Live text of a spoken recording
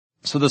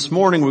So this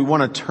morning we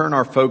want to turn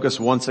our focus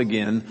once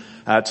again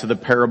to the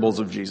parables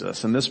of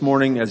Jesus. And this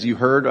morning, as you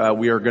heard,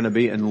 we are going to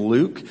be in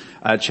Luke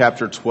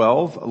chapter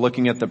 12,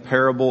 looking at the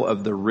parable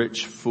of the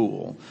rich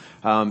fool.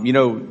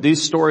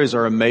 These stories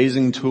are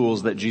amazing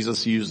tools that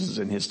Jesus uses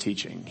in his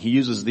teaching. He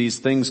uses these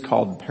things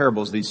called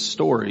parables, these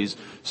stories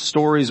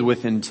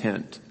with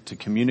intent to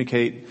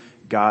communicate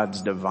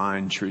God's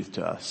divine truth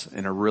to us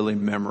in a really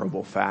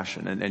memorable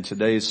fashion. And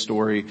today's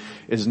story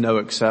is no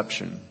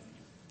exception.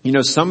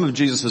 Some of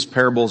Jesus'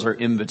 parables are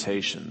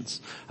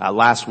invitations.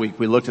 Last week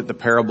we looked at the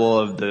parable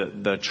of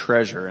the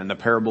treasure and the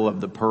parable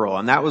of the pearl.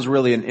 And that was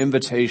really an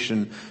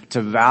invitation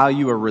to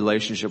value a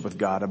relationship with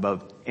God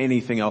above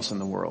anything else in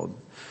the world.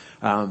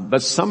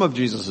 But some of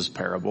Jesus'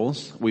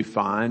 parables we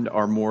find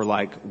are more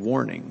like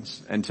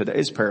warnings. And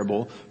today's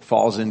parable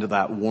falls into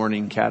that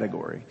warning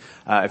category.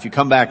 If you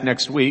come back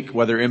next week,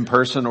 whether in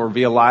person or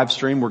via live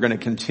stream, we're going to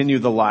continue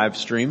the live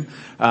stream,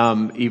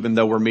 even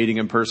though we're meeting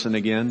in person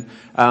again.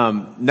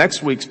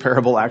 Next week's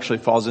parable actually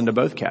falls into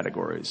both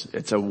categories.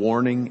 It's a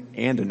warning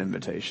and an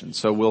invitation.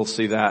 So we'll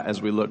see that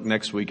as we look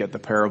next week at the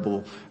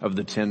parable of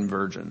the 10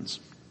 virgins.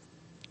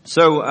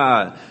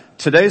 So,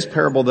 today's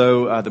parable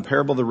though, the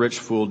parable of the rich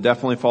fool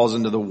definitely falls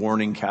into the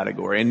warning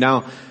category. And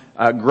now,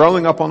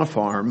 growing up on a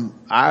farm,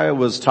 I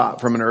was taught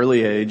from an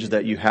early age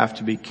that you have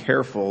to be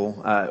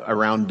careful,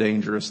 around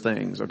dangerous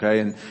things,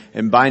 okay?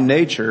 And by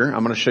nature,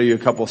 I'm gonna show you a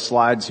couple of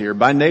slides here.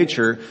 By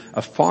nature,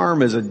 a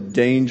farm is a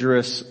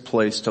dangerous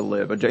place to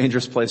live, a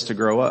dangerous place to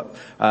grow up.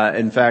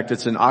 In fact,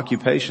 it's an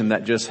occupation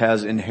that just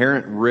has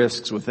inherent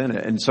risks within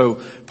it. And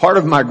so part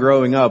of my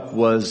growing up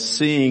was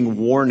seeing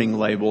warning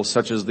labels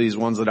such as these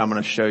ones that I'm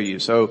gonna show you.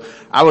 So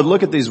I would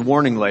look at these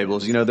warning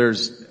labels.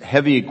 There's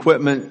heavy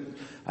equipment,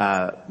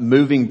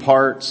 moving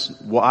parts,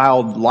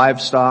 wild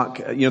livestock.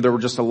 There were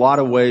just a lot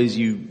of ways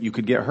you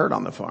could get hurt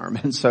on the farm.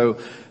 And so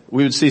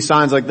we would see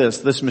signs like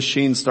this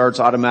machine starts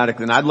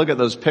automatically. And I'd look at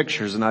those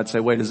pictures and I'd say,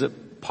 wait, is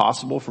it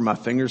possible for my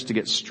fingers to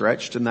get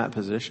stretched in that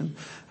position?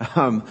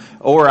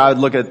 Or I'd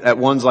look at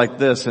ones like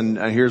this, and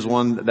here's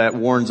one that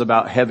warns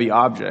about heavy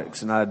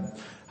objects. And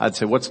I'd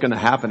say, what's going to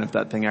happen if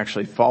that thing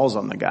actually falls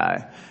on the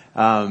guy?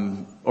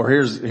 Or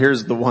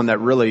here's the one that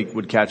really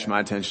would catch my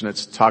attention.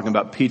 It's talking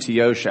about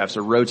PTO shafts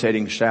or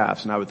rotating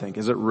shafts. And I would think,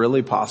 is it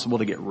really possible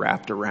to get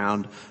wrapped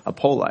around a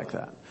pole like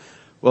that?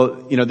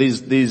 Well,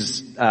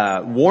 these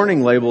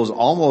warning labels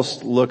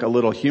almost look a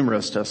little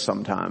humorous to us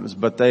sometimes,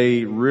 but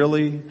they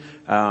really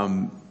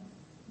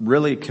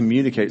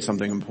communicate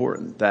something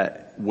important,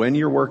 that when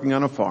you're working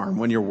on a farm,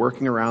 when you're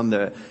working around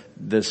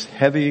this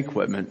heavy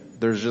equipment,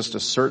 there's just a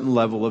certain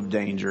level of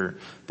danger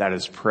that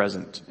is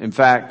present. In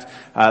fact,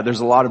 there's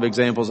a lot of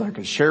examples I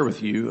could share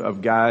with you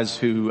of guys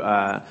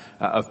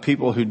of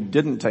people who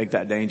didn't take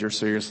that danger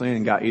seriously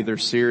and got either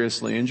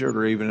seriously injured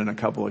or even in a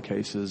couple of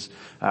cases,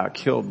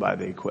 killed by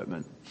the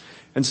equipment.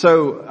 And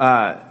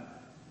so,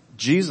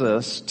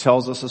 Jesus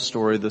tells us a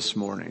story this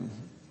morning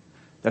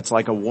that's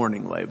like a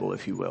warning label,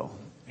 if you will.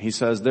 He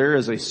says there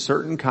is a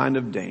certain kind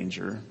of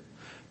danger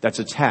that's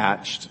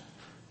attached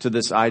to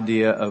this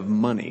idea of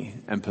money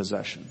and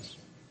possessions.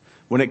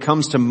 When it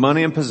comes to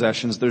money and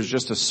possessions, there's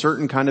just a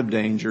certain kind of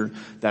danger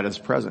that is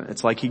present.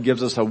 It's like he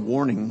gives us a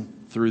warning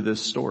through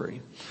this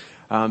story.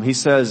 He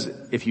says,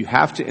 if you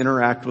have to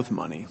interact with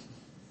money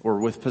or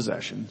with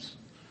possessions,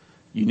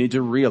 you need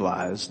to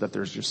realize that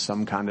there's just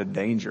some kind of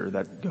danger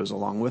that goes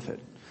along with it.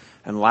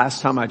 And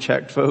last time I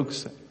checked,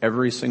 folks,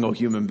 every single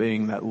human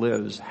being that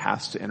lives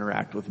has to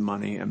interact with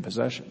money and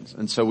possessions.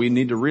 And so we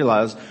need to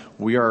realize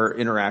we are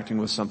interacting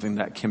with something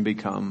that can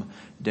become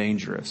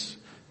dangerous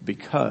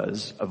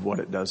because of what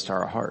it does to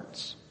our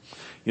hearts.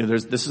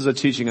 This is a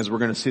teaching, as we're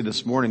going to see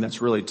this morning,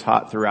 that's really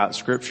taught throughout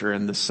Scripture,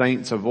 and the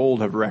saints of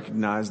old have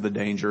recognized the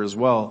danger as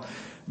well.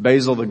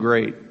 Basil the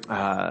Great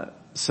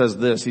says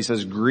this. He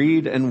says,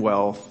 greed and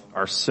wealth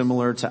are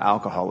similar to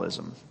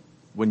alcoholism.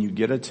 When you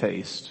get a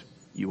taste,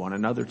 you want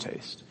another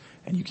taste,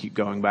 and you keep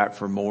going back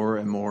for more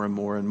and more and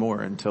more and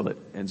more until it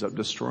ends up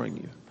destroying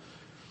you.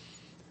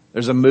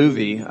 There's a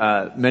movie,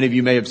 many of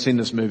you may have seen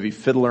this movie,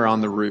 Fiddler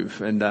on the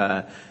Roof, and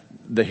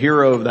the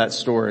hero of that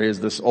story is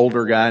this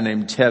older guy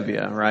named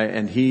Tevye, right?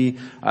 And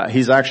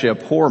he's actually a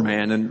poor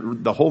man,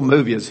 and the whole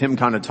movie is him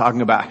kind of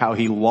talking about how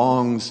he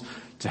longs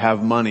to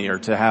have money or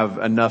to have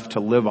enough to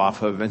live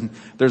off of. And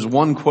there's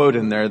one quote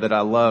in there that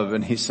I love,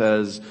 and he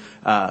says,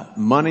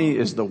 money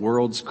is the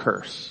world's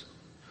curse.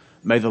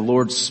 May the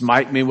Lord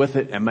smite me with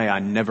it, and may I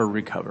never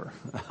recover.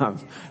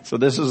 So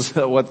this is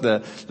what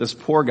this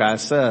poor guy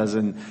says.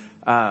 And,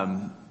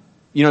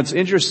 it's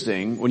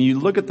interesting. When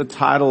you look at the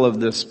title of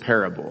this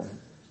parable,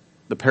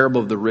 the parable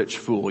of the rich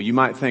fool, you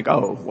might think,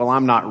 oh, well,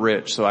 I'm not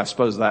rich, so I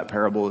suppose that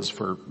parable is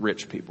for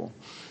rich people.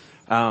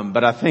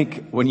 But I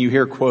think when you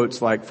hear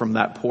quotes like from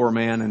that poor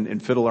man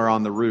and Fiddler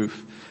on the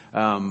Roof,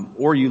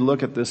 or you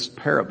look at this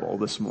parable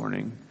this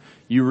morning,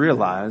 you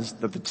realize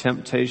that the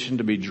temptation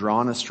to be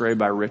drawn astray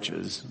by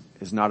riches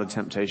is not a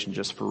temptation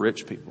just for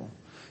rich people,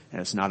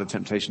 and it's not a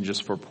temptation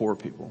just for poor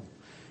people.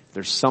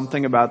 There's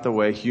something about the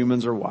way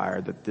humans are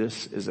wired that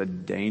this is a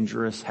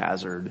dangerous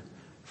hazard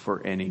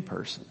for any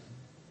person.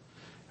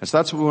 And so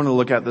that's what we want to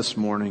look at this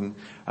morning,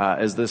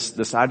 is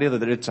this idea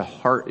that it's a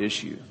heart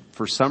issue.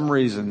 For some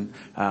reason,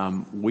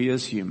 we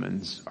as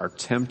humans are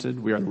tempted,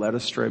 we are led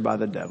astray by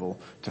the devil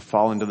to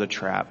fall into the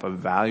trap of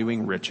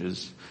valuing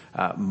riches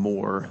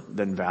more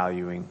than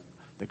valuing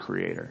the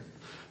Creator.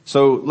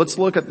 So let's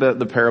look at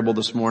the parable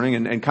this morning,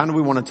 and kind of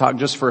we want to talk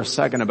just for a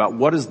second about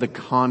what is the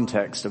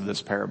context of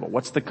this parable.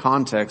 What's the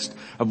context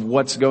of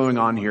what's going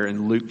on here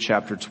in Luke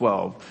chapter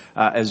 12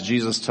 as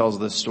Jesus tells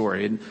this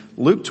story. And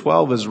Luke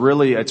 12 is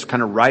really, it's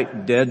kind of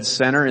right dead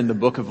center in the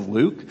book of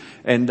Luke,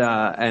 and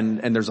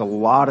there's a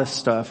lot of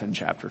stuff in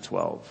chapter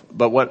 12.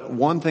 But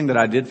one thing that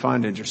I did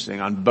find interesting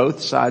on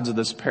both sides of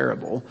this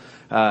parable,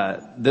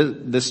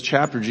 this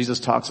chapter, Jesus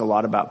talks a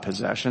lot about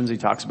possessions. He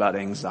talks about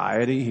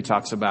anxiety. He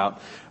talks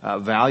about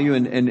value.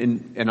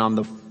 And on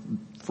the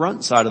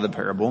front side of the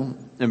parable,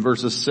 in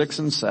verses 6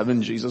 and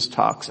 7, Jesus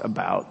talks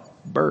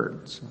about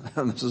birds.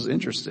 This is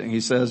interesting.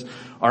 He says,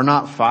 "Are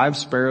not 5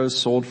 sparrows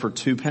sold for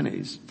 2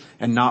 pennies,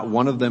 and not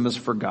one of them is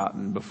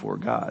forgotten before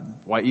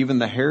God? Why, even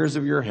the hairs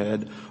of your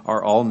head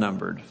are all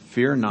numbered.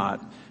 Fear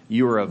not,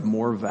 you are of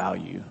more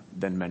value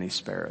than many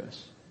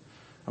sparrows."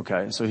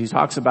 Okay, so he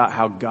talks about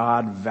how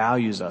God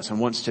values us and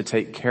wants to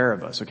take care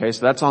of us. Okay,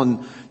 so that's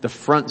on the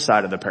front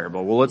side of the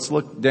parable. Well, let's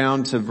look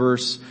down to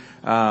verse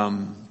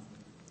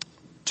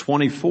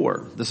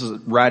 24. This is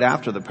right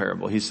after the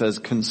parable. He says,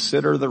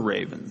 "Consider the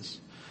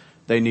ravens.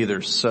 They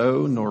neither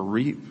sow nor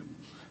reap.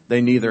 They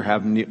neither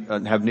have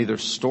neither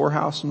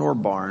storehouse nor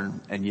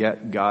barn, and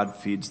yet God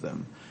feeds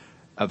them.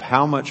 Of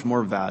how much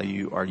more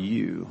value are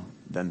you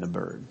than the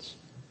birds?"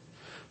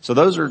 So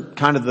those are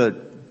kind of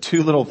the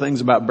 2 little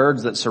things about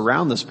birds that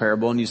surround this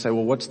parable. And you say,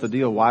 well, what's the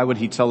deal? Why would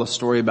he tell a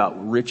story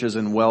about riches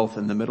and wealth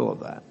in the middle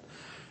of that?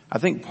 I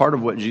think part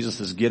of what Jesus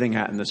is getting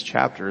at in this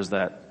chapter is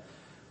that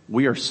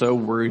we are so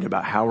worried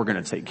about how we're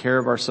going to take care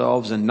of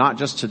ourselves, and not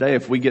just today.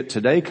 If we get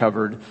today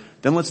covered,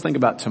 then let's think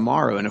about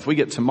tomorrow. And if we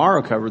get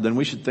tomorrow covered, then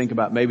we should think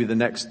about maybe the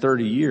next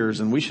 30 years,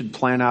 and we should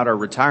plan out our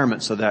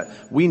retirement so that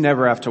we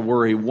never have to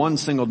worry one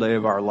single day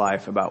of our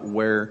life about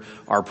where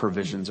our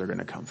provisions are going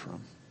to come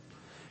from.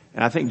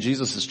 And I think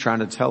Jesus is trying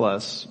to tell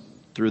us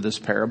through this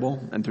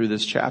parable and through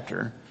this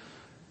chapter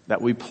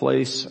that we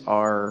place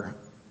our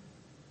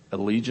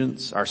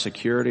allegiance, our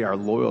security, our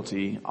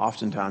loyalty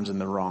oftentimes in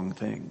the wrong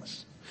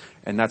things.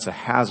 And that's a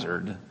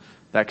hazard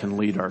that can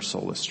lead our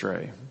soul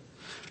astray.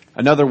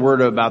 Another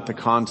word about the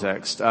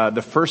context.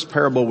 The first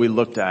parable we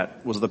looked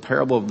at was the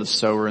parable of the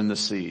sower and the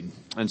seed.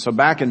 And so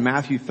back in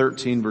Matthew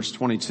 13 verse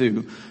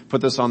 22,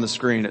 put this on the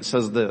screen, it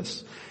says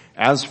this: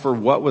 "As for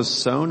what was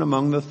sown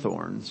among the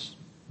thorns,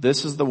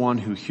 this is the one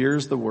who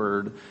hears the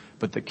word,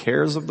 but the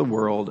cares of the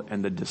world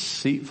and the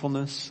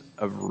deceitfulness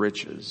of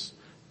riches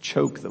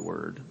choke the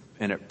word,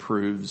 and it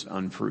proves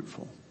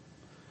unfruitful."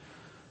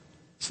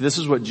 So this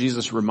is what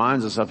Jesus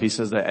reminds us of. He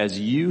says that as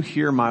you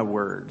hear my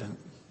word,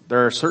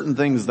 there are certain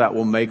things that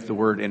will make the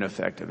word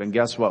ineffective. And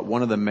guess what?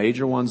 One of the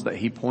major ones that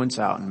he points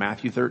out in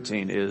Matthew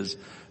 13 is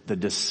the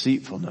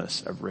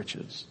deceitfulness of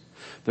riches.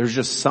 There's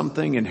just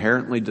something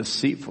inherently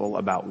deceitful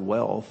about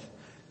wealth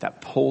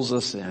that pulls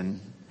us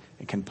in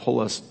and can pull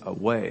us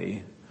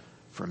away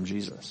from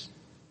Jesus.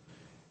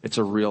 It's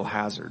a real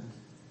hazard.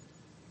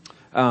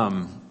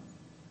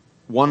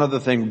 One other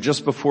thing,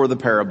 just before the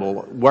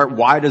parable,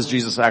 why does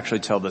Jesus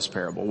actually tell this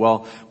parable?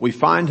 Well, we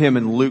find him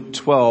in Luke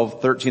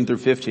 12, 13 through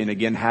 15,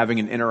 again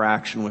having an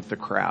interaction with the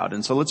crowd.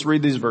 And so let's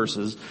read these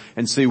verses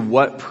and see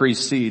what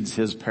precedes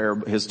his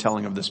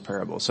telling of this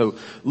parable. So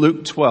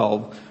Luke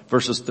 12,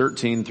 verses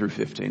 13 through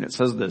 15, it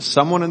says this: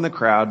 "Someone in the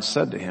crowd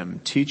said to him,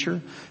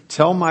 'Teacher,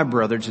 tell my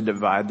brother to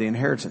divide the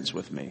inheritance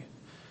with me.'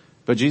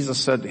 But Jesus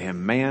said to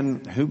him,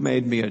 'Man, who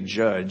made me a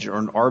judge or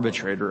an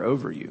arbitrator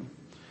over you?'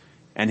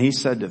 And he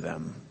said to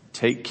them,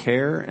 'Take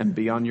care and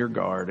be on your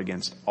guard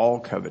against all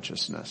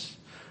covetousness,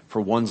 for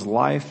one's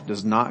life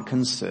does not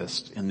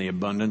consist in the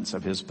abundance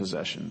of his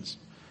possessions.'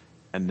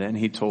 And then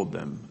he told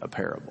them a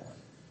parable."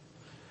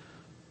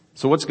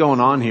 So what's going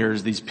on here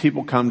is these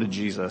people come to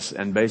Jesus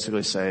and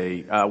basically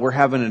say, we're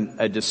having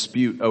a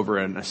dispute over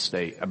an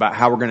estate about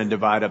how we're going to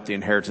divide up the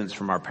inheritance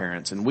from our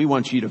parents, and we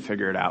want you to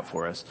figure it out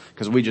for us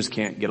because we just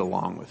can't get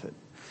along with it.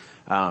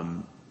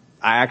 I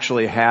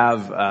actually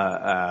have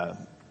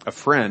a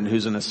friend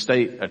who's an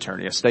estate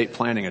attorney, estate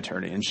planning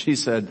attorney, and she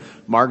said,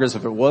 "Marcus,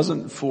 if it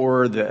wasn't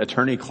for the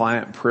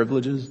attorney-client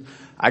privileges,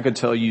 I could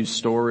tell you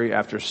story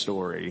after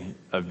story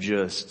of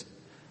just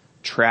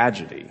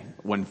tragedy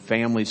when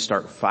families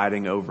start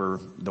fighting over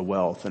the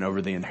wealth and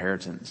over the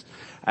inheritance."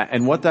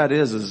 And what that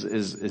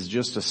is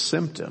just a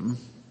symptom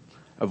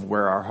of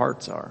where our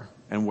hearts are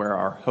and where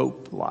our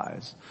hope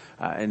lies.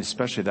 And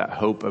especially that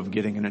hope of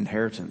getting an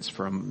inheritance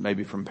from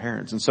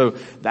parents. And so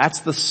that's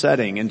the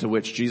setting into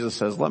which Jesus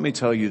says, let me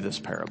tell you this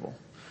parable.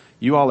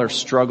 You all are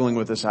struggling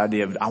with this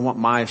idea of, I want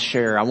my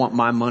share, I want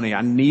my money,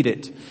 I need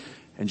it.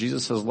 And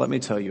Jesus says, let me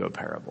tell you a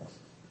parable.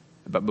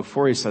 But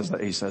before he says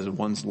that, he says,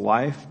 one's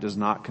life does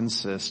not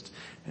consist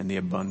in the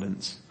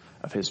abundance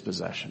of his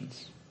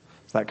possessions.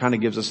 So that kind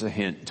of gives us a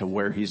hint to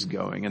where he's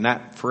going. And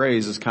that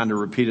phrase is kind of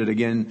repeated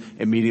again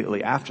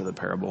immediately after the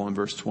parable in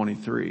verse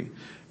 23.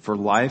 For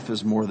life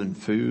is more than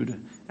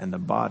food, and the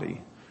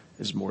body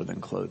is more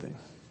than clothing.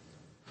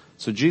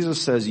 So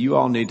Jesus says you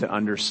all need to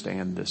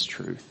understand this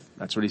truth.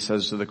 That's what he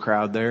says to the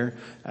crowd there.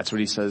 That's what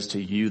he says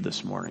to you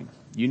this morning.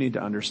 You need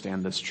to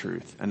understand this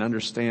truth and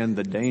understand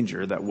the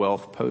danger that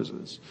wealth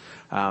poses.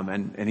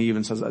 And he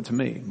even says that to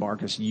me.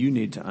 Marcus, you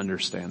need to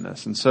understand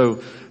this. And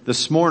so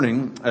this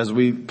morning, as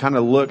we kind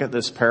of look at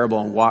this parable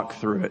and walk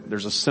through it,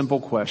 there's a simple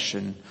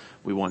question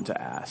we want to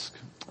ask.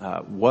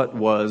 What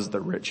was the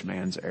rich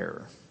man's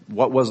error?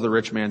 What was the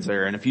rich man's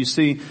error? And if you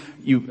see,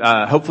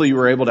 hopefully you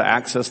were able to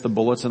access the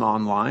bulletin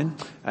online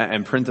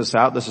and print this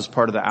out. This is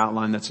part of the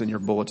outline that's in your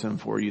bulletin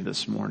for you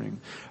this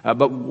morning.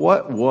 But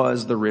what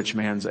was the rich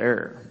man's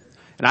error?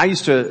 And I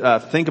used to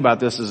think about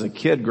this as a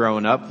kid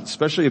growing up,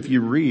 especially if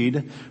you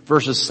read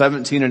verses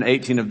 17 and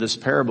 18 of this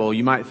parable,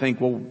 you might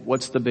think, well,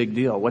 what's the big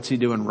deal? What's he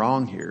doing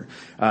wrong here?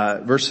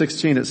 Verse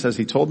 16, it says,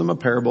 he told them a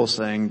parable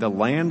saying, the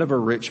land of a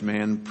rich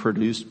man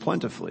produced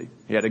plentifully.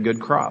 He had a good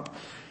crop.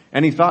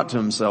 And he thought to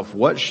himself,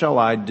 what shall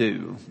I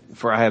do?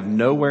 For I have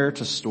nowhere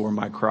to store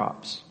my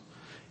crops.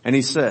 And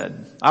he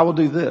said, I will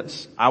do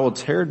this. I will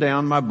tear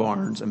down my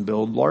barns and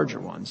build larger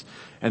ones.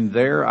 And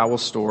there I will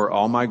store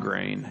all my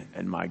grain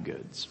and my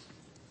goods.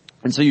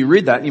 And so you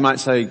read that and you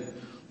might say,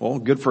 well,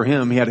 good for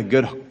him. He had a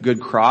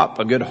good crop,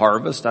 a good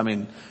harvest. I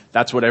mean,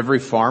 that's what every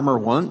farmer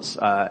wants.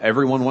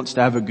 Everyone wants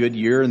to have a good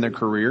year in their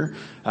career.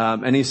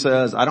 And he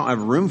says, I don't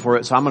have room for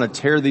it, so I'm going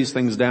to tear these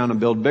things down and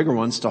build bigger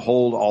ones to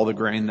hold all the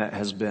grain that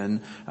has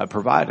been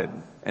provided.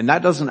 And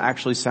that doesn't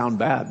actually sound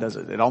bad, does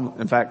it?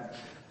 In fact,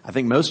 I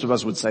think most of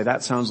us would say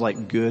that sounds like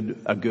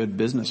a good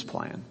business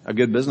plan.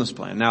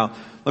 Now,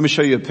 let me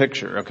show you a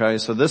picture, okay?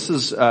 So this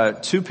is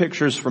two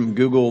pictures from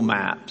Google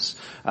Maps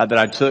that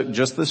I took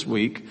just this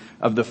week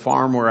of the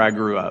farm where I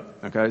grew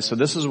up, okay? So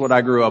this is what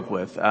I grew up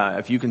with.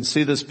 If you can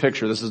see this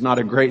picture, this is not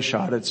a great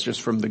shot. It's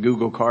just from the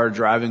Google car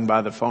driving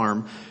by the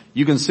farm.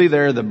 You can see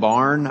there the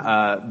barn,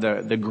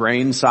 the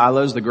grain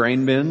silos, the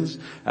grain bins,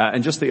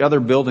 and just the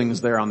other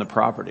buildings there on the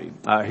property.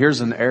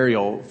 Here's an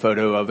aerial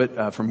photo of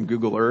it from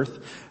Google Earth,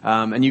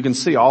 and you can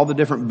see all the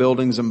different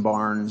buildings and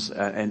barns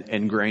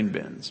and grain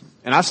bins.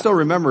 And I still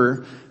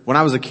remember when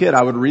I was a kid,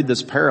 I would read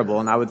this parable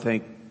and I would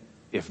think,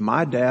 if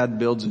my dad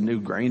builds a new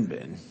grain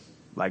bin,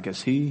 like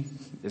is he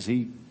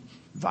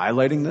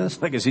violating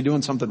this? Like is he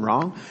doing something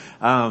wrong?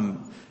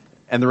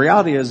 And the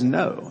reality is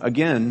no.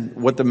 Again,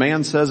 what the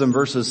man says in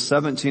verses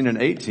 17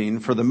 and 18,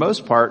 for the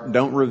most part,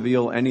 don't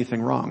reveal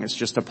anything wrong. It's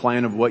just a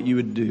plan of what you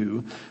would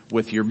do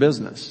with your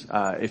business.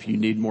 If you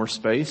need more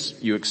space,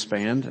 you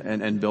expand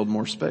and build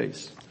more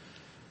space.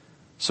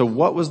 So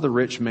what was the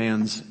rich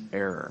man's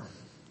error?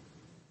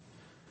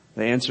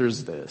 The answer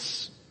is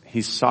this.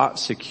 He sought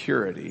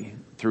security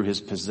through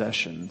his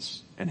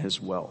possessions and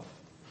his wealth.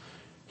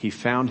 He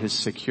found his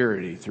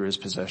security through his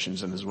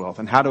possessions and his wealth.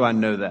 And how do I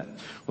know that?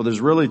 Well, there's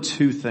really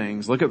two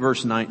things. Look at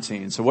verse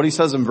 19. So what he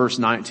says in verse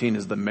 19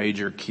 is the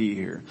major key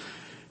here.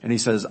 And he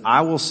says,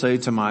 I will say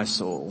to my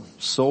soul,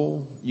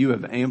 soul, you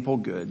have ample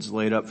goods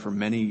laid up for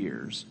many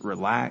years.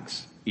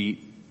 Relax,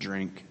 eat,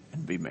 drink,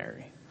 and be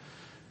merry.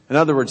 In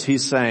other words,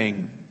 he's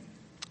saying,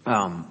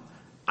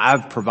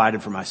 I've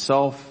provided for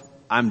myself.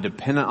 I'm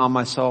dependent on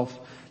myself.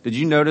 Did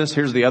you notice?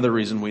 Here's the other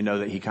reason we know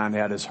that he kind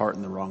of had his heart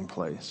in the wrong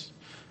place.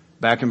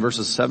 Back in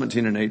verses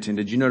 17 and 18,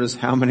 did you notice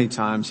how many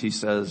times he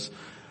says,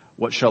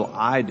 what shall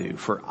I do?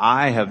 For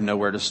I have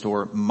nowhere to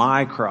store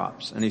my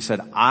crops. And he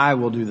said, I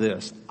will do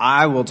this.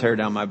 I will tear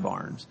down my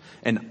barns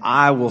and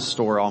I will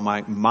store all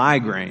my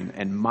grain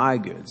and my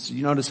goods.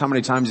 You notice how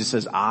many times he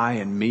says I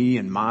and me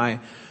and my,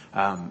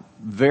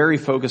 very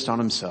focused on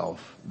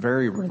himself,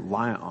 very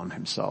reliant on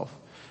himself.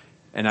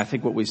 And I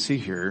think what we see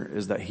here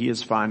is that he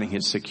is finding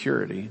his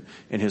security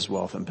in his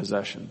wealth and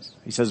possessions.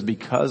 He says,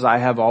 because I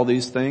have all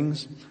these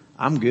things,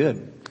 I'm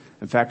good.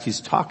 In fact, he's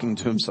talking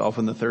to himself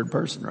in the third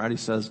person, right? He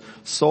says,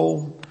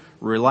 soul,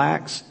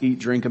 relax, eat,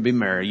 drink, and be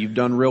merry. You've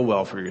done real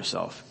well for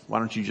yourself. Why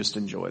don't you just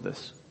enjoy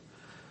this?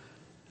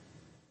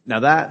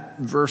 Now that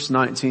verse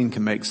 19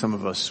 can make some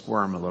of us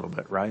squirm a little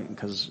bit, right?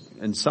 Because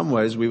in some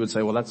ways we would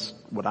say, well, that's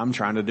what I'm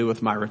trying to do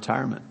with my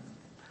retirement.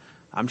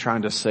 I'm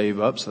trying to save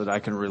up so that I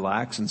can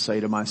relax and say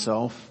to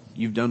myself,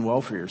 you've done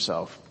well for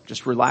yourself.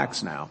 Just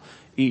relax now.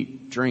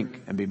 Eat,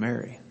 drink, and be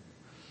merry.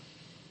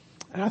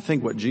 And I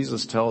think what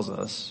Jesus tells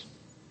us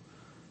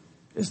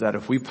is that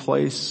if we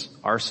place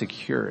our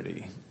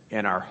security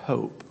and our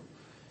hope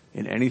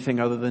in anything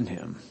other than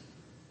him,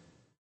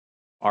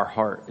 our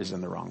heart is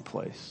in the wrong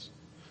place.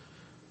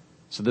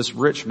 So this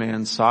rich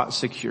man sought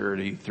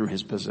security through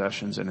his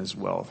possessions and his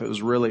wealth. It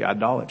was really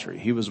idolatry.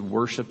 He was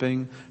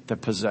worshiping the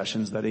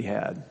possessions that he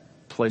had,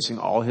 placing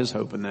all his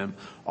hope in them,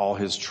 all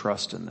his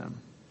trust in them.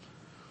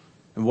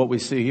 And what we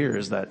see here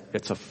is that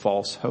it's a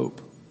false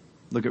hope.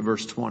 Look at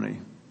verse 20.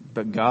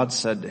 But God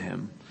said to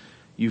him,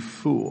 you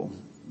fool,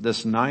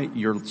 this night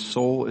your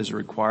soul is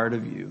required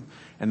of you,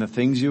 and the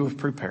things you have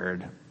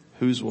prepared,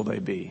 whose will they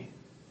be?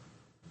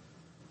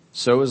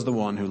 So is the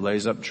one who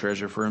lays up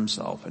treasure for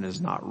himself and is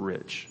not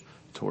rich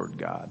toward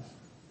God.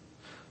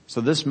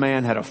 So this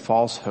man had a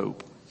false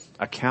hope,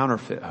 a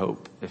counterfeit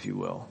hope, if you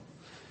will.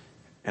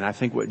 And I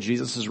think what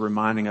Jesus is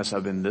reminding us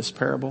of in this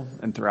parable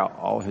and throughout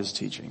all his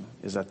teaching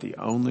is that the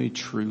only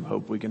true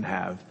hope we can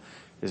have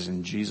is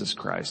in Jesus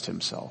Christ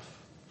himself.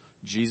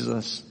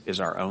 Jesus is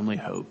our only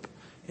hope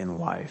in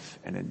life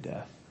and in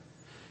death.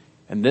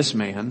 And this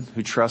man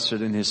who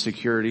trusted in his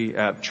security,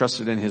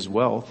 trusted in his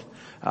wealth,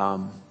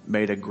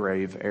 made a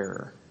grave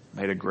error.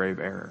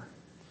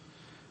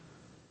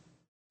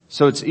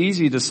 So it's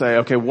easy to say,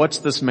 okay, what's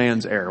this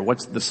man's error?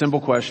 The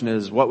simple question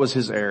is, what was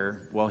his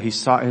error? Well, he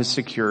sought his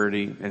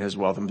security and his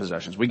wealth and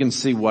possessions. We can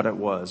see what it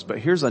was, but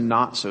here's a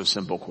not so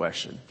simple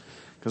question,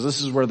 because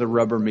this is where the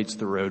rubber meets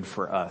the road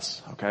for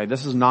us. Okay,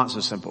 this is not so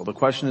simple. The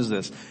question is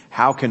this: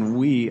 how can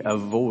we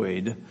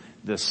avoid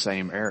this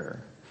same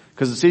error?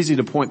 Because it's easy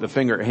to point the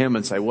finger at him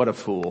and say, what a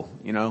fool,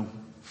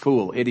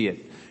 fool,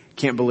 idiot.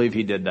 Can't believe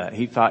he did that.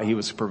 He thought he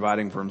was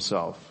providing for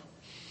himself.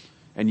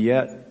 And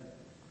yet,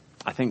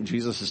 I think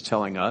Jesus is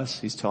telling us,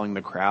 he's telling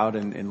the crowd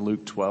in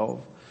Luke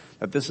 12,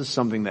 that this is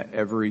something that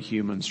every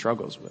human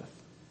struggles with.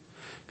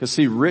 Because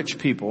see, rich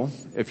people,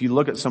 if you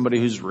look at somebody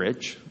who's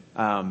rich,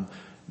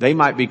 they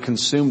might be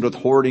consumed with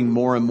hoarding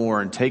more and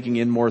more and taking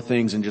in more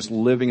things and just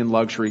living in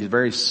luxury,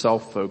 very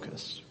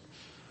self-focused.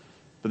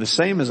 But the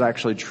same is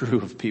actually true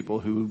of people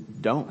who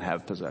don't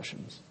have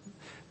possessions.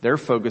 They're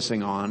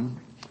focusing on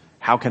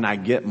how can I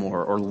get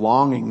more, or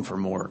longing for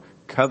more,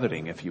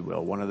 coveting, if you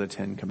will, one of the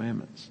 10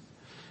 commandments.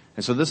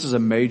 And so this is a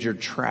major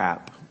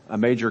trap, a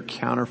major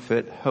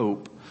counterfeit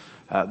hope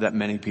that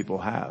many people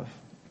have.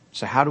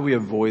 So how do we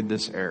avoid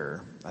this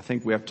error? I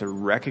think we have to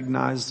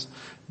recognize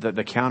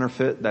the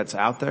counterfeit that's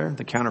out there,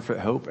 the counterfeit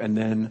hope, and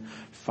then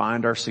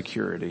find our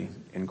security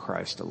in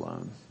Christ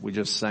alone. We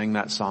just sang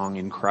that song,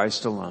 In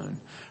Christ Alone.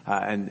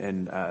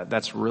 And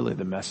that's really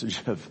the message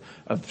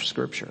of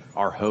Scripture.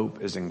 Our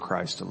hope is in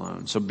Christ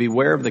alone. So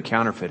beware of the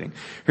counterfeiting.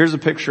 Here's a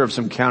picture of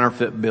some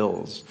counterfeit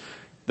bills.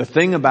 The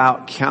thing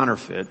about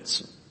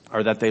counterfeits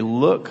are that they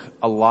look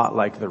a lot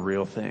like the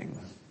real thing.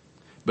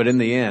 But in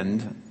the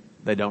end,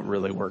 they don't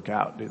really work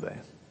out, do they?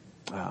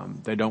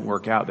 They don't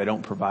work out. They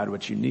don't provide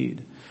what you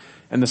need.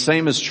 And the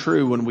same is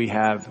true when we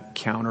have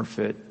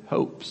counterfeit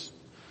hopes.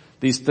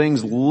 These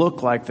things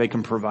look like they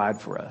can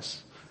provide for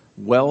us.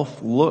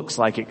 Wealth looks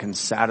like it can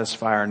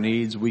satisfy our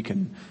needs. We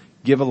can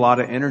give a lot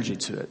of energy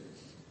to it.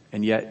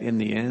 And yet, in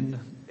the end,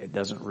 it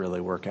doesn't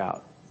really work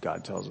out,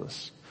 God tells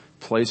us.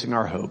 Placing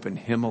our hope in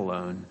Him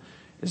alone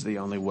is the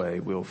only way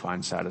we will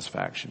find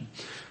satisfaction.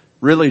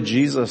 Really,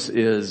 Jesus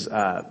is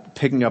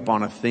picking up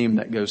on a theme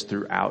that goes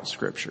throughout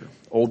Scripture,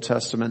 Old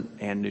Testament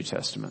and New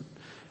Testament.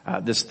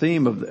 This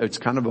theme it's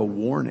kind of a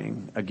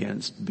warning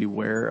against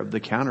beware of the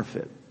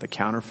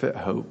counterfeit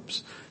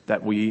hopes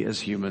that we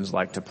as humans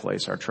like to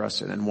place our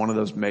trust in. And one of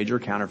those major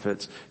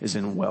counterfeits is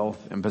in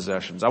wealth and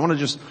possessions. I want to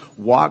just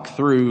walk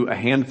through a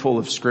handful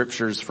of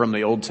scriptures from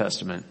the Old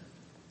Testament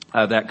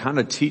that kind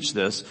of teach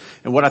this.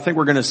 And what I think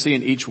we're going to see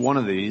in each one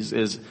of these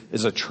is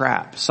a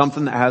trap,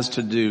 something that has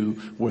to do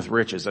with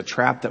riches, a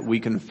trap that we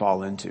can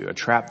fall into, a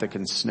trap that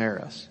can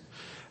snare us.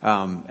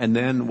 And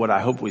then what I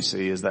hope we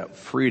see is that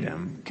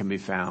freedom can be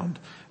found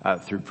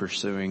through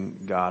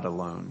pursuing God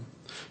alone.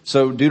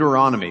 So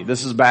Deuteronomy,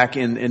 this is back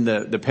in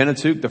the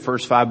Pentateuch, the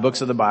first 5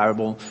 books of the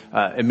Bible.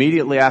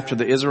 Immediately after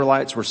the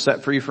Israelites were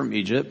set free from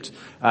Egypt,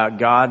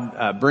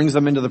 God brings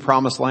them into the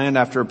promised land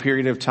after a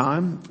period of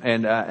time,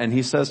 and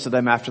He says to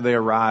them after they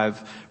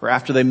arrive, or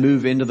after they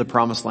move into the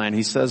promised land,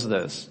 He says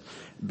this: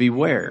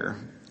 "Beware,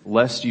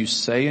 lest you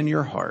say in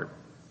your heart,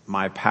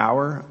 my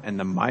power and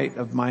the might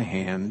of my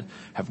hand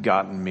have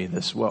gotten me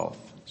this wealth."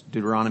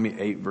 Deuteronomy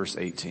 8 verse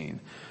 18.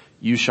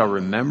 "You shall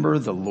remember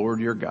the Lord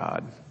your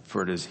God,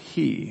 for it is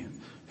He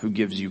who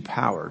gives you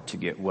power to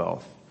get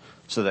wealth,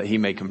 so that He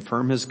may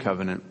confirm His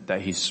covenant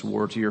that He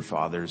swore to your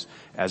fathers,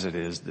 as it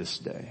is this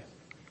day."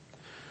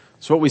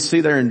 So what we see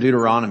there in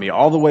Deuteronomy,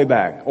 all the way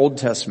back, Old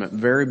Testament,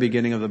 very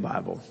beginning of the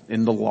Bible,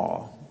 in the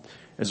law,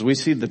 is we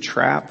see the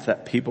trap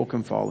that people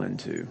can fall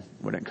into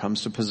when it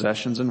comes to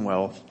possessions and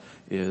wealth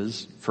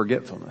is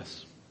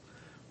forgetfulness.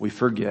 We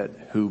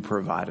forget who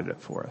provided it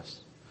for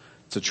us.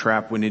 It's a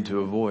trap we need to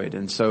avoid.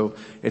 And so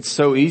it's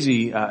so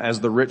easy, as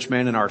the rich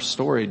man in our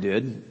story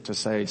did, to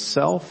say,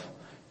 "Self,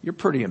 you're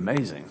pretty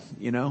amazing.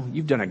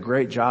 You've done a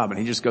great job." And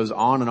he just goes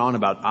on and on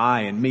about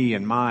I and me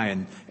and my,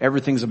 and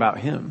everything's about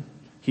him.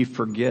 He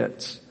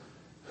forgets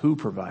who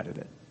provided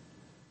it.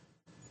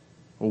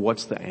 Well,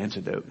 what's the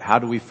antidote? How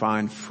do we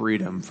find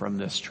freedom from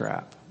this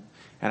trap?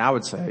 And I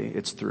would say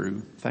it's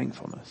through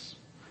thankfulness.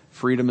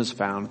 Freedom is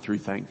found through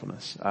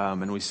thankfulness.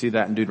 And we see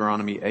that in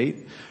Deuteronomy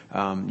 8.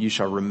 You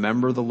shall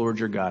remember the Lord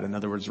your God. In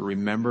other words,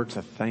 remember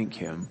to thank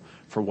Him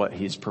for what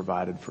He's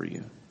provided for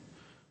you.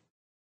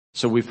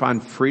 So we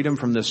find freedom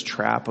from this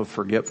trap of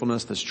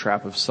forgetfulness, this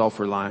trap of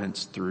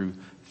self-reliance through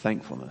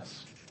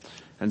thankfulness.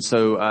 And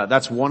so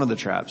that's one of the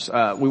traps.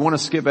 We want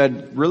to skip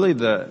ahead. Really,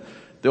 the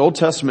Old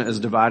Testament is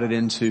divided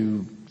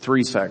into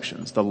three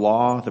sections: the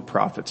law, the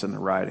prophets, and the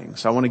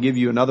writings. So I want to give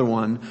you another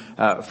one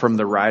from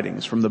the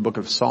writings, from the book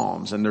of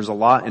Psalms. And there's a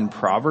lot in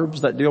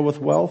Proverbs that deal with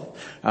wealth,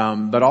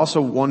 but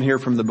also one here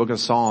from the book of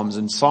Psalms.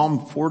 And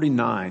Psalm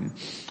 49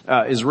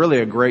 is really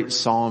a great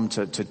psalm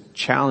to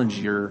challenge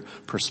your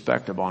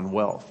perspective on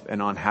wealth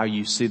and on how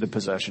you see the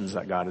possessions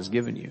that God has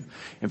given you.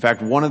 In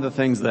fact, one of the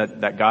things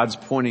that God's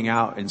pointing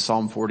out in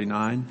Psalm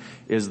 49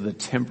 is the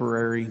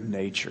temporary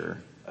nature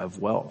of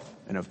wealth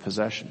and of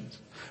possessions,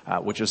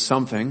 which is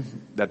something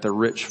that the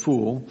rich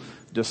fool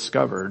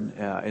discovered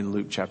in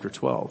Luke chapter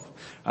 12.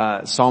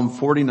 Psalm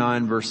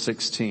 49 verse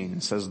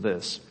 16 says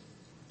this: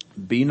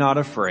 "Be not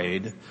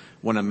afraid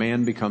when a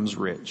man becomes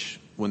rich,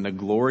 when the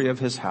glory of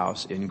his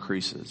house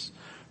increases.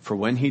 For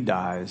when he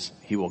dies,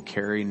 he will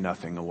carry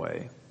nothing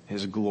away.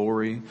 His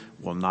glory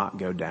will not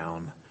go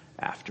down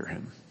after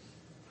him."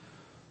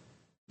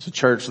 So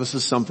church, this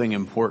is something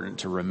important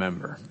to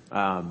remember,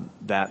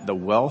 that the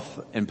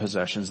wealth and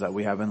possessions that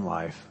we have in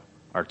life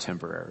are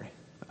temporary.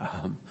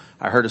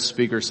 I heard a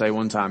speaker say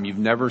one time, you've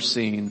never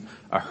seen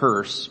a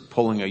hearse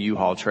pulling a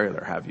U-Haul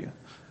trailer, have you?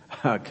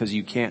 Because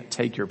you can't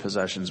take your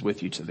possessions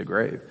with you to the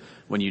grave.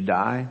 When you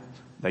die,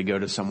 they go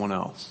to someone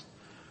else.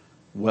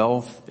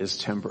 Wealth is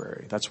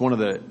temporary. That's one of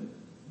the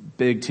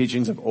big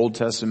teachings of Old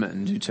Testament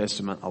and New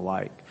Testament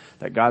alike.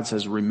 That God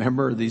says,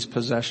 remember these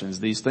possessions,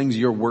 these things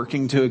you're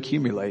working to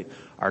accumulate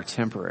are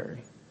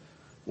temporary.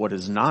 What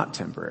is not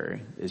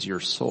temporary is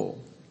your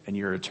soul and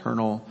your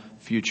eternal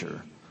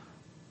future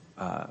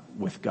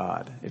with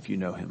God, if you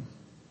know Him.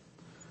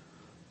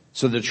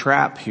 So the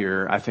trap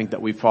here, I think,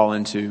 that we fall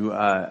into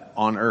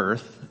on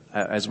earth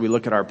as we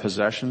look at our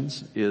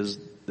possessions is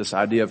this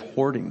idea of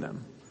hoarding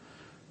them.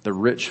 The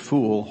rich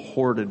fool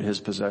hoarded his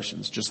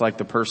possessions, just like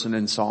the person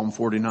in Psalm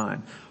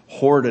 49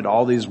 hoarded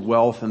all these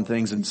wealth and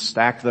things and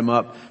stacked them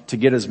up to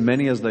get as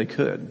many as they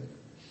could.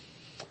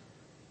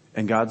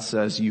 And God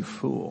says, you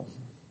fool,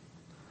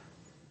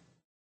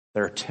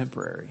 they're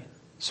temporary.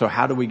 So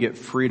how do we get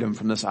freedom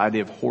from this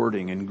idea of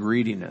hoarding and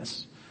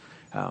greediness?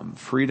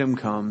 Freedom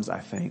comes, I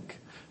think,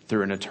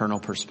 through an eternal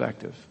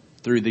perspective,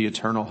 through the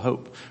eternal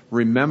hope,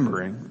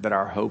 remembering that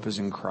our hope is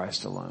in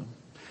Christ alone.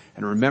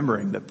 And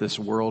remembering that this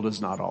world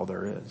is not all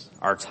there is.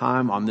 Our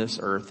time on this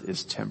earth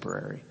is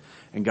temporary.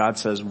 And God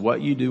says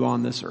what you do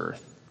on this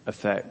earth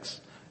affects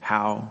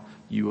how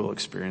you will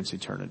experience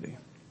eternity.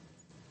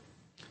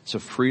 So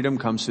freedom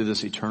comes through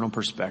this eternal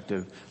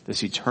perspective,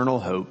 this eternal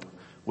hope,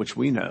 which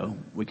we know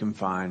we can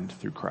find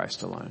through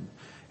Christ alone.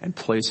 And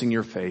placing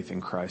your faith in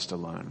Christ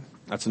alone.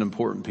 That's an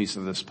important piece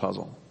of this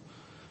puzzle.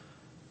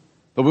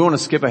 But we want to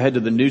skip ahead to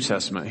the New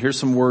Testament. Here's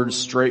some words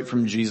straight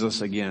from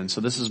Jesus again.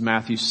 So this is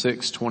Matthew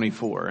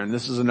 6:24, and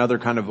this is another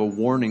kind of a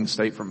warning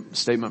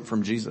statement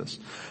from Jesus.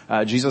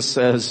 Jesus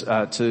says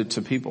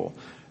to people,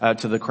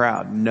 to the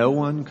crowd, "No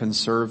one can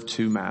serve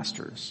two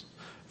masters,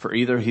 for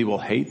either he will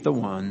hate the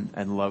one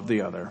and love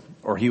the other,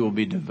 or he will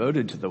be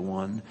devoted to the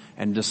one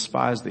and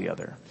despise the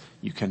other.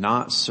 You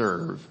cannot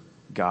serve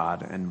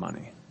God and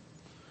money."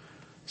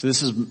 So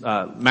this is,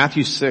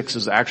 Matthew 6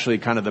 is actually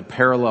kind of the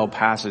parallel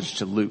passage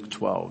to Luke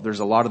 12.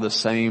 There's a lot of the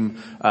same,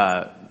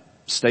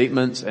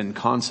 statements and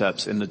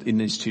concepts in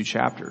these two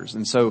chapters.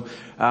 And so,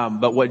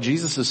 but what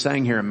Jesus is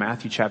saying here in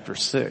Matthew chapter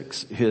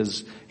 6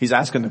 is, he's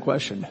asking the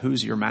question,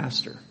 who's your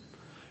master?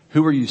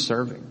 Who are you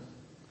serving?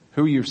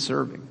 Who are you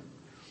serving?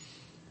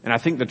 And I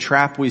think the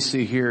trap we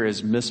see here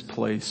is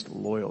misplaced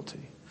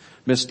loyalty.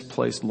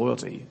 Misplaced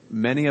loyalty.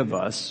 Many of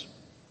us,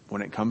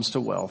 when it comes to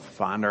wealth,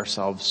 find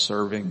ourselves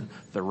serving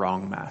the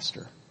wrong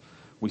master.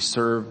 We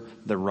serve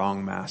the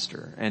wrong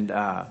master. And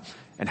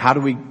how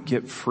do we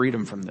get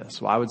freedom from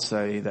this? Well, I would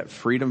say that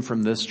freedom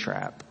from this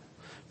trap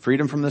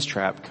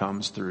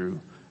comes through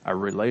a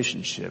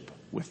relationship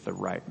with the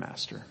right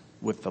master,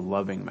 with the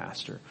loving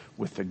master,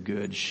 with the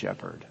good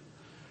shepherd.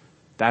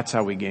 That's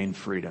how we gain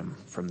freedom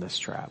from this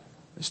trap,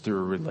 is through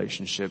a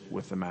relationship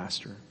with the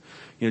master.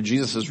 You know,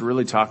 Jesus is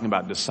really talking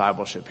about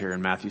discipleship here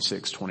in Matthew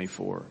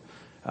 6:24.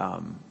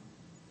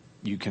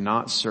 You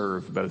cannot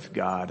serve both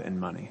God and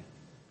money.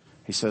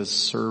 He says,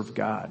 serve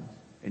God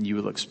and you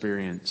will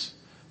experience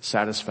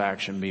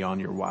satisfaction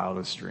beyond your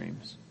wildest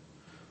dreams.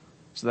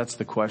 So that's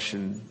the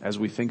question as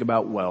we think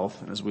about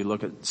wealth and as we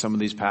look at some of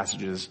these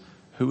passages.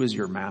 Who is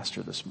your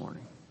master this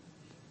morning?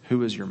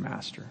 Who is your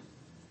master?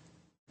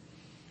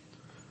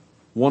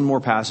 One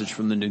more passage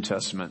from the New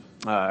Testament.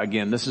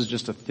 Again, this is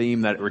just a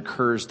theme that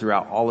recurs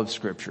throughout all of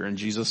Scripture, and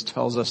Jesus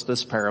tells us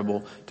this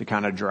parable to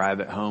kind of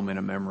drive it home in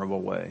a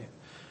memorable way.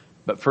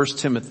 But 1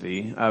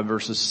 Timothy,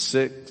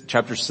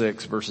 chapter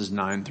 6, verses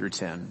 9 through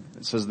 10,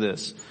 it says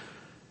this: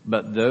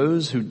 "But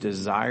those who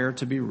desire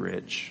to be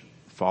rich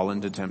fall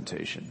into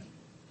temptation,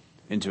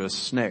 into a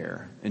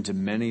snare, into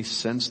many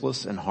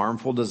senseless and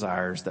harmful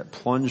desires that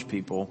plunge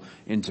people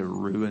into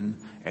ruin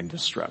and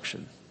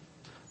destruction."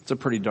 It's a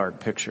pretty dark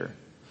picture.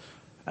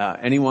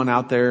 Anyone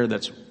out there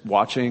that's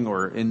watching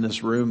or in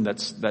this room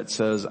that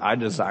says, I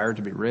desire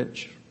to be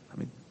rich? I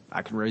mean,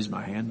 I can raise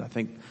my hand. I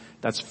think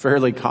that's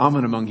fairly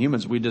common among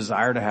humans. We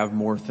desire to have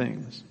more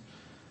things.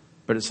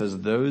 But it says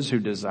those who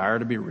desire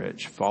to be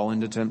rich fall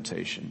into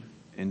temptation,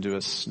 into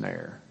a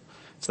snare.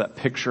 It's that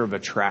picture of a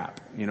trap.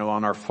 You know,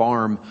 on our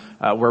farm,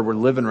 where we're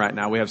living right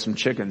now, we have some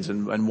chickens,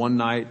 and one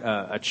night,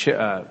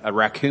 a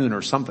raccoon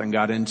or something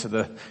got into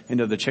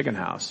the chicken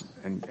house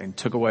and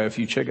took away a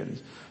few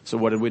chickens. So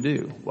what did we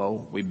do?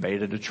 Well, we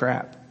baited a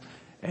trap.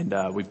 And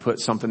we put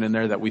something in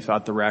there that we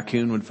thought the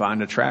raccoon would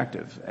find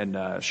attractive.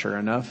 And sure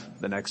enough,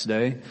 the next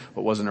day, it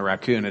wasn't a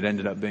raccoon, it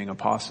ended up being a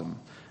possum.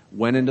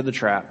 Went into the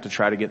trap to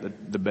try to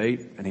get the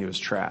bait, and he was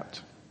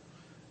trapped.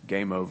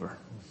 Game over.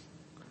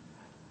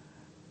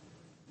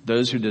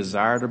 Those who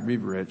desire to be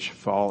rich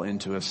fall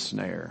into a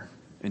snare,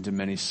 into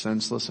many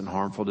senseless and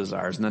harmful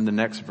desires. And then the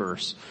next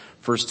verse,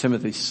 1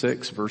 Timothy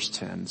 6 verse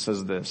 10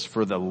 says this,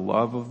 for the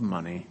love of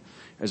money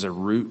is a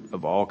root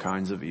of all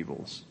kinds of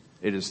evils.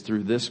 It is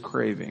through this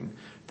craving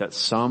that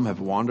some have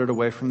wandered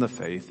away from the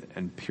faith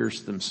and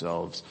pierced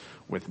themselves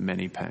with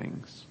many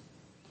pangs.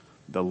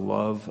 The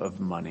love of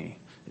money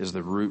is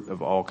the root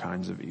of all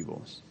kinds of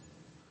evils.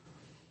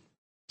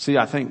 See,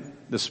 I think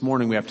this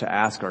morning we have to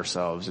ask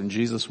ourselves, and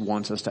Jesus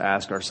wants us to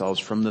ask ourselves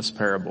from this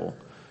parable,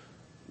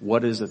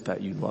 what is it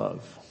that you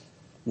love?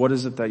 What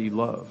is it that you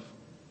love?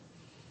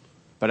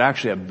 But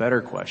actually a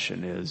better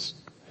question is,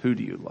 who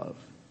do you love?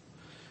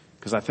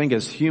 Because I think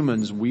as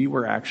humans, we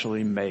were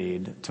actually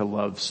made to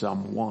love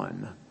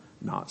someone,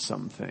 not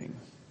something.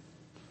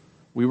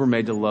 We were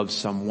made to love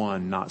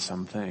someone, not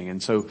something.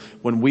 And so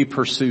when we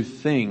pursue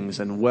things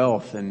and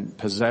wealth and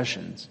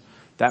possessions,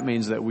 that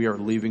means that we are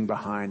leaving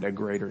behind a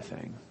greater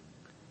thing,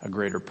 a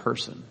greater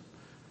person,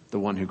 the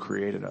one who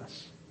created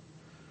us.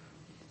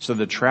 So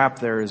the trap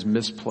there is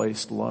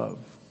misplaced love.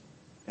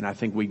 And I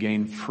think we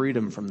gain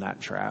freedom from that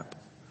trap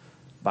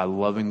by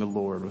loving the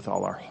Lord with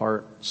all our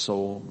heart,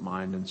 soul,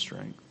 mind, and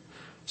strength.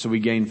 So we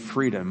gain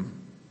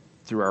freedom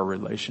through our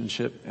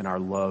relationship and our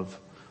love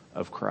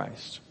of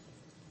Christ.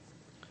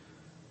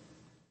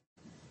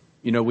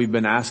 You know, we've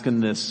been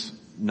asking this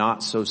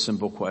not so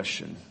simple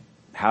question.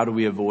 How do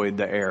we avoid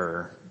the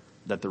error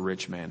that the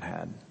rich man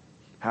had?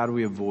 How do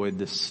we avoid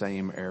this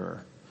same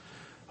error?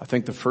 I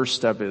think the first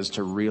step is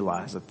to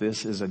realize that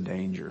this is a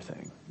danger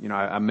thing. You know,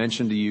 I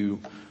mentioned to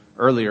you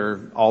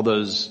earlier all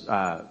those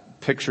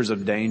pictures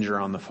of danger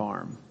on the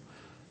farm.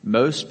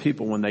 Most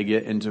people, when they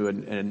get into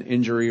an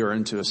injury or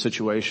into a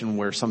situation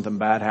where something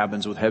bad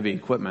happens with heavy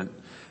equipment,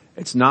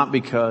 it's not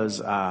because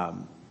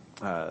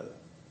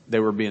they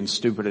were being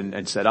stupid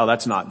and said, oh,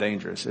 that's not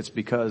dangerous. It's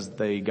because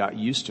they got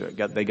used to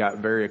it. They got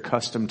very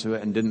accustomed to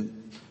it and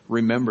didn't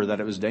remember that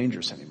it was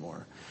dangerous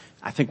anymore.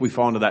 I think we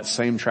fall into that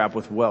same trap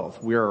with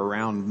wealth. We are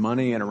around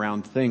money and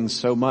around things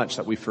so much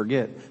that we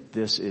forget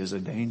this is a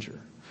danger.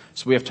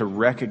 So we have to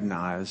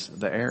recognize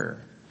the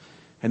error.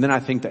 And then I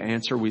think the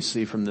answer we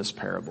see from this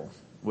parable,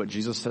 what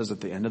Jesus says at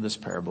the end of this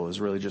parable,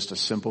 is really just a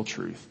simple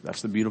truth.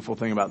 That's the beautiful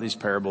thing about these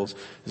parables,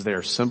 is they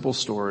are simple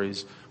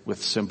stories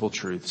with simple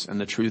truths.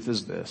 And the truth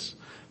is this: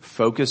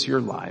 focus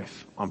your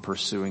life on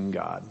pursuing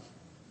God,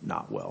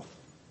 not wealth.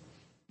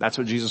 That's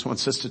what Jesus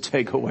wants us to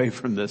take away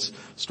from this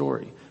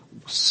story.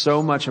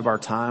 So much of our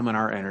time and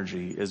our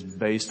energy is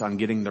based on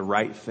getting the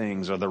right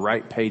things or the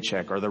right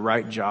paycheck or the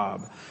right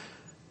job.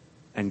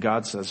 And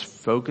God says,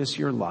 focus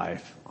your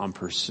life on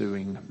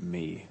pursuing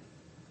me,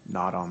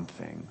 not on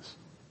things.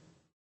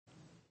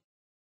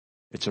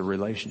 It's a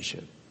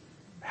relationship.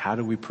 How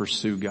do we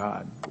pursue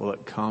God? Well,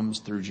 it comes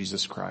through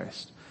Jesus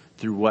Christ,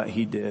 through what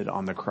he did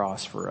on the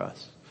cross for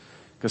us.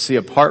 Because see,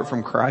 apart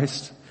from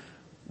Christ,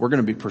 we're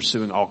going to be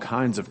pursuing all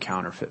kinds of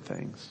counterfeit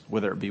things,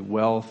 whether it be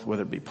wealth,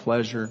 whether it be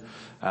pleasure,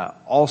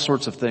 all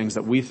sorts of things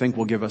that we think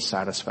will give us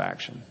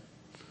satisfaction.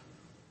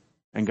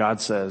 And God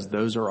says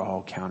those are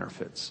all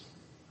counterfeits.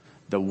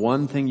 The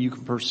one thing you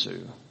can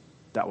pursue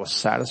that will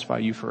satisfy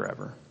you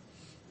forever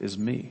is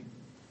me.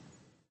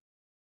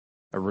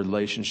 A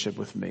relationship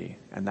with me.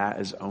 And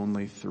that is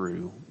only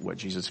through what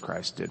Jesus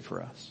Christ did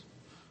for us.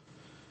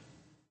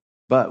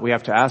 But we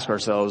have to ask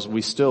ourselves,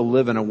 we still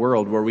live in a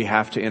world where we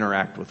have to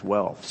interact with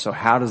wealth. So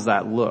how does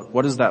that look?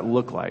 What does that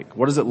look like?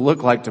 What does it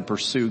look like to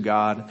pursue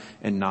God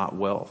and not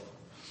wealth?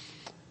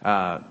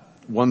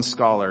 One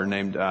scholar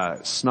named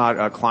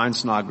Klein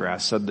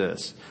Snodgrass said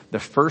this: the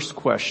first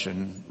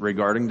question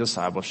regarding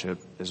discipleship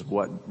is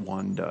what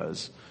one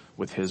does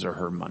with his or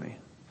her money.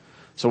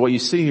 So what you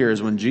see here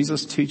is when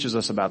Jesus teaches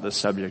us about this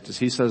subject, is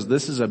he says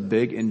this is a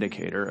big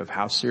indicator of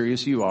how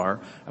serious you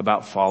are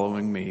about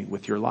following me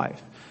with your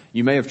life.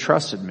 You may have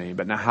trusted me,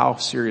 but now how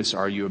serious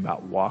are you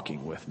about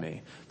walking with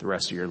me the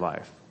rest of your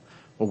life?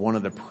 Well, one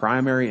of the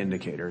primary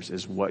indicators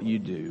is what you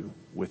do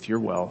with your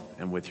wealth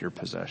and with your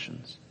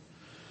possessions.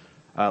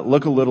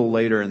 Look a little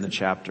later in the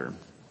chapter.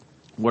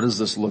 What does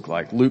this look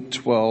like? Luke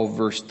 12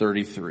 verse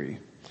 33.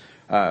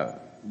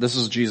 This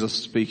is Jesus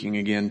speaking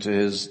again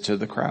to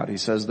the crowd. He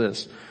says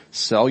this: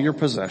 sell your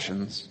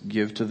possessions,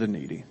 give to the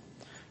needy.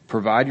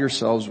 Provide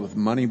yourselves with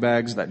money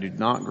bags that do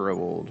not grow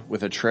old,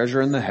 with a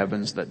treasure in the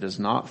heavens that does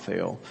not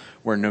fail,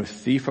 where no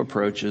thief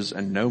approaches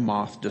and no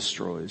moth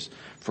destroys.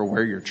 For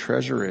where your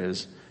treasure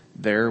is,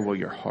 there will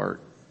your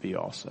heart be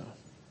also.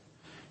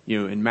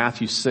 In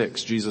Matthew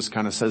 6, Jesus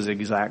kind of says the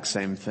exact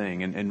same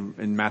thing. And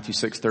in Matthew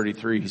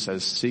 6:33, he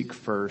says, seek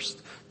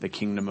first the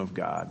kingdom of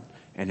God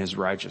and his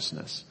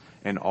righteousness,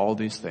 and all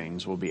these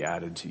things will be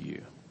added to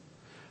you.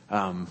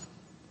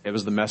 It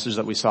was the message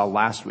that we saw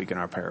last week in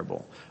our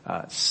parable.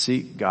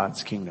 Seek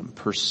God's kingdom.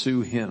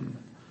 Pursue him.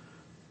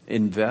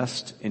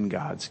 Invest in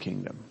God's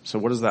kingdom. So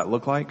what does that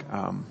look like?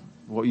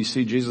 What you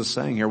see Jesus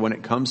saying here, when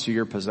it comes to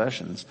your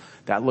possessions,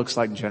 that looks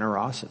like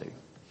generosity.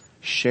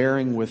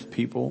 Sharing with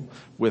people,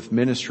 with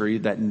ministry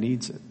that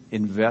needs it.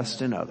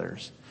 Invest in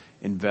others.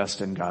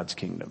 Invest in God's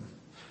kingdom.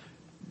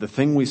 The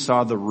thing we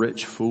saw the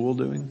rich fool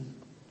doing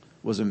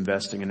was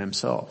investing in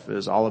himself. It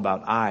was all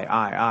about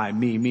I,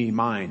 me,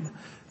 mine.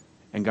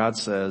 And God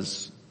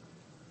says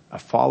a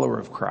follower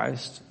of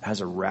Christ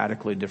has a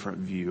radically different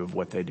view of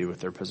what they do with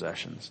their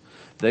possessions.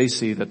 They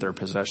see that their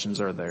possessions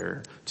are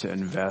there to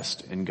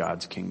invest in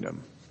God's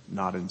kingdom,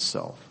 not in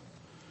self.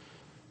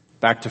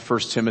 Back to 1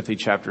 Timothy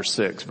chapter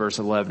 6, verse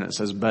 11, it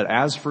says, but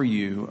as for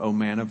you, O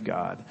man of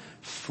God,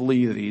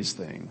 flee these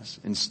things.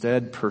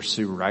 Instead,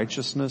 pursue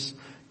righteousness,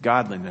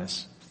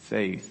 godliness,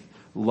 faith,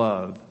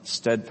 love,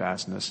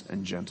 steadfastness,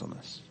 and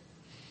gentleness.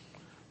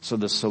 So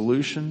the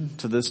solution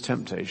to this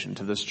temptation,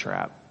 to this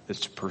trap,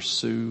 is to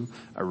pursue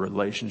a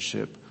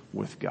relationship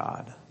with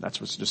God. That's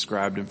what's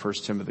described in 1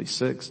 Timothy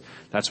 6.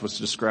 That's what's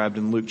described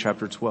in Luke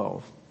chapter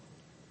 12.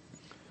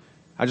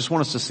 I just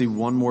want us to see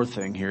one more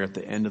thing here at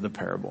the end of the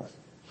parable.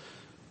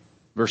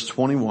 Verse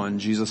 21,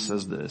 Jesus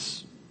says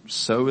this,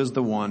 so is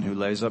the one who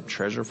lays up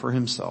treasure for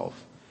himself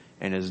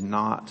and is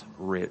not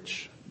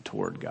rich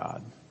toward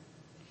God.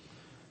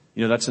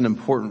 That's an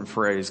important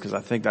phrase because I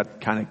think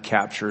that kind of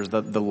captures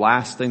the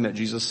last thing that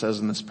Jesus says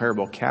in this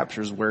parable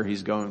captures where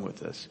he's going with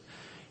this.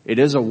 It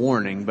is a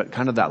warning, but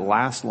kind of that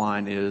last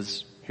line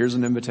is, here's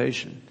an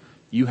invitation.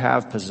 You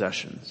have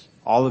possessions.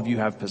 All of you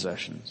have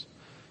possessions.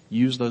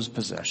 Use those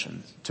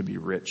possessions to be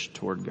rich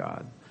toward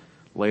God.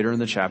 Later in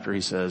the chapter, he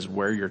says,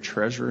 where your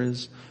treasure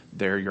is,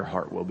 there your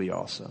heart will be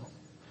also.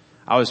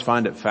 I always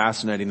find it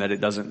fascinating that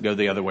it doesn't go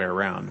the other way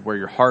around. Where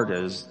your heart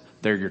is,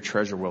 there your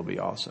treasure will be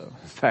also.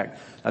 In fact,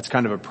 that's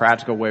kind of a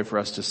practical way for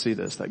us to see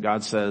this, that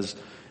God says,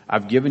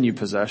 I've given you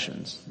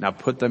possessions. Now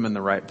put them in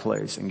the right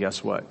place. And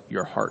guess what?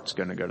 Your heart's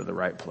going to go to the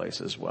right place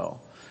as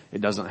well.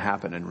 It doesn't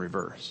happen in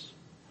reverse.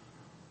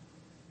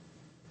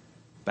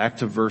 Back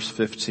to verse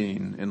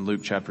 15 in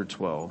Luke chapter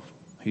 12.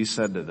 He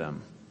said to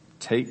them,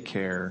 take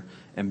care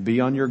and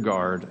be on your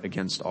guard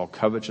against all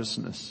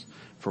covetousness,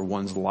 for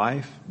one's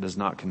life does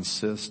not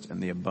consist in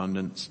the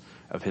abundance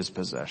of his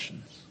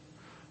possessions.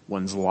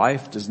 One's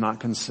life does not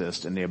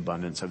consist in the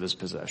abundance of his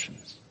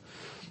possessions.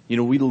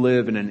 We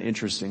live in an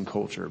interesting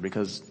culture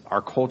because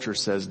our culture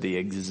says the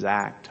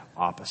exact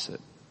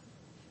opposite.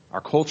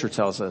 Our culture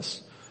tells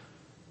us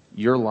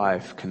your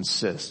life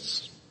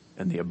consists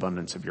in the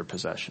abundance of your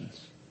possessions.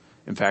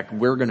 In fact,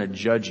 we're going to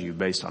judge you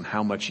based on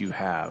how much you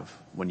have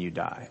when you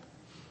die.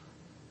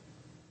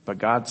 But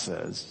God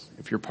says,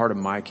 if you're part of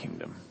my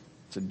kingdom,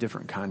 it's a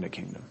different kind of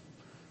kingdom,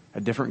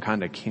 a different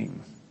kind of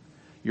king.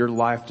 Your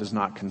life does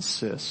not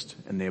consist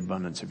in the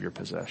abundance of your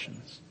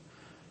possessions.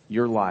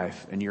 Your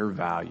life and your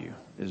value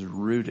is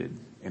rooted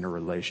in a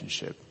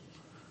relationship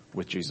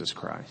with Jesus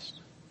Christ.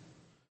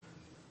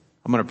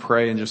 I'm going to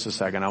pray in just a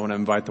second. I want to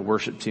invite the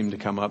worship team to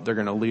come up. They're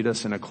going to lead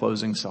us in a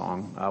closing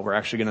song. We're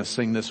actually going to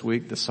sing this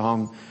week the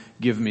song,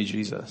 Give Me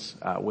Jesus,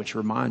 which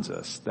reminds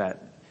us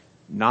that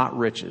not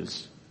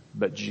riches,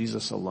 but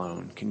Jesus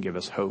alone can give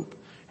us hope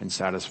and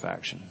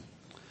satisfaction.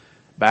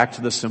 Back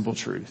to the simple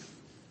truth.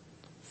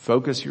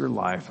 Focus your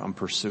life on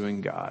pursuing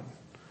God,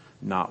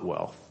 not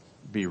wealth.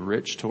 Be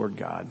rich toward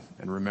God,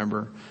 and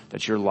remember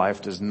that your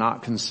life does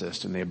not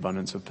consist in the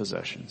abundance of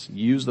possessions.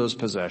 Use those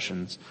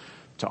possessions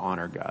to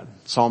honor God.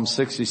 Psalm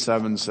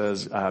 67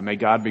 says, may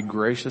God be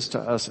gracious to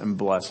us and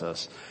bless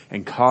us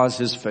and cause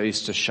his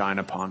face to shine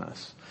upon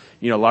us.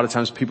 A lot of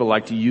times people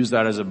like to use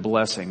that as a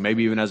blessing,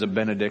 maybe even as a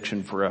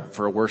benediction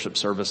for a worship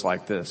service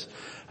like this.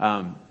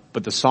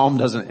 But the psalm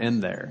doesn't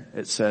end there.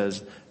 It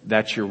says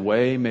that your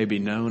way may be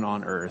known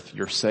on earth,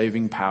 your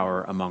saving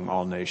power among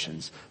all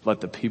nations.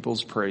 Let the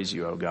peoples praise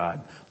you, O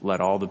God.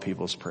 Let all the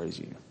peoples praise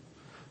you.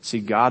 See,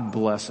 God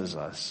blesses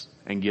us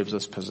and gives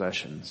us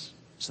possessions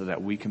so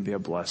that we can be a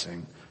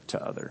blessing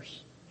to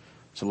others.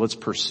 So let's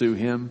pursue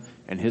him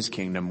and his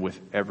kingdom with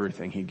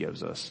everything he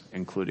gives us,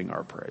 including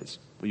our praise.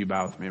 Will you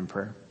bow with me in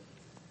prayer?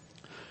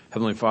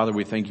 Heavenly Father,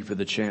 we thank you for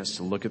the chance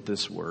to look at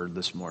this word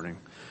this morning.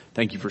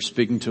 Thank you for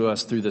speaking to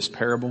us through this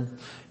parable,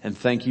 and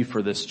thank you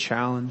for this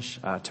challenge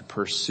to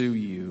pursue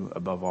you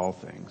above all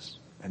things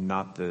and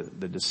not the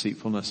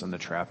deceitfulness and the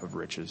trap of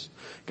riches.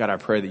 God, I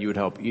pray that you would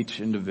help each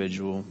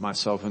individual,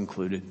 myself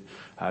included,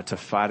 to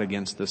fight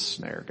against this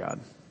snare, God,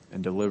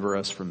 and deliver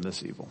us from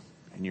this evil.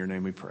 In your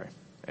name we pray.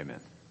 Amen.